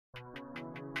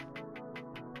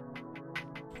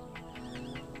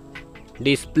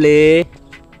display,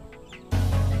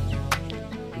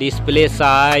 display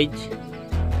size,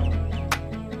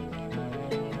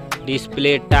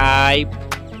 display type,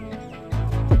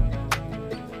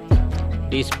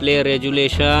 display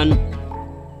resolution,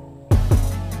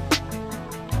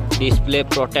 display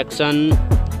protection,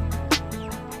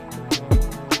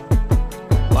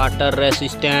 water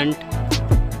resistant,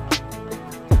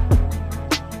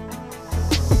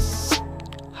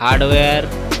 hardware,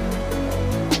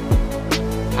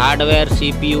 hardware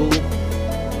CPU,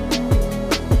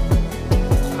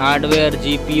 hardware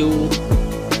GPU,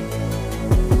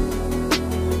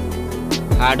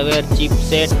 hardware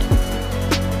chipset,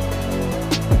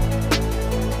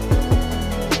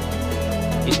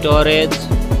 storage,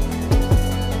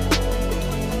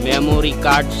 memory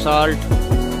card slot,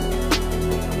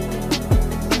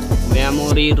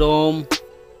 memory ROM,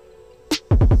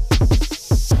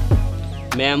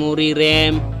 memory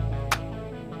RAM,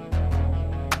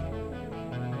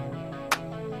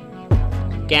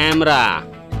 camera,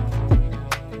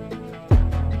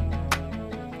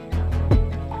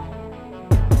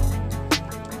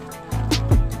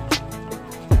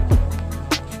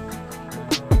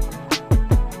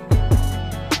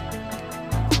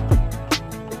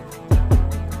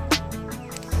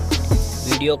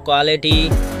 video quality,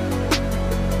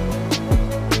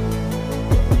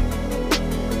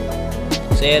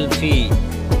 selfie,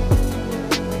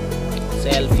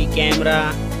 selfie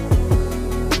camera,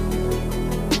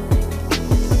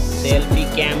 selfie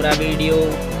camera video,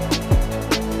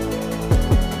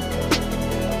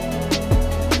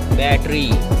 battery,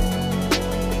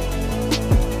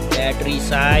 battery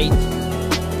size,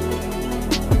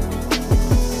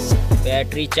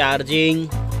 battery charging,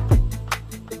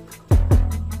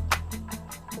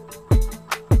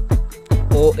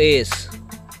 OS,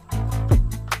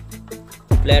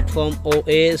 platform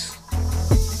OS,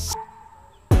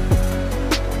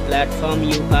 platform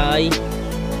UI,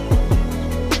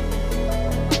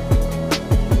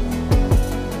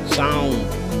 sound,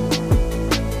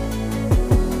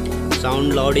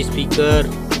 sound loudspeaker,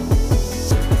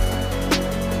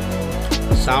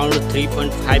 sound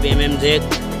 3.5 mm jack,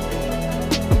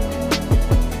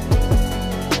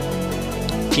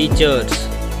 features,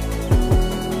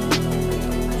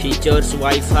 features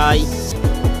Wi-Fi,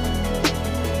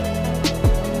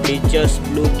 features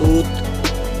Bluetooth,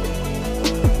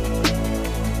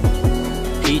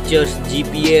 features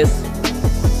GPS,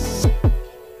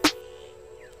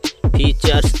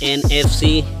 features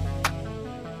NFC,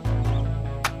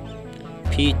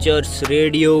 features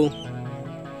radio,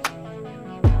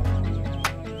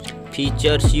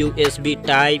 features USB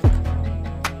type,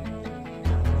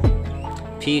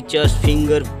 features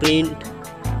fingerprint,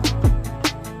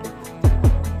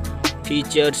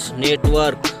 features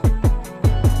network,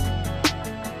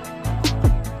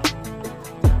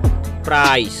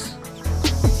 price,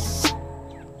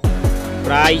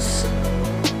 price.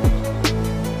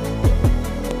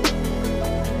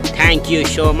 Thank you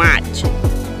so much.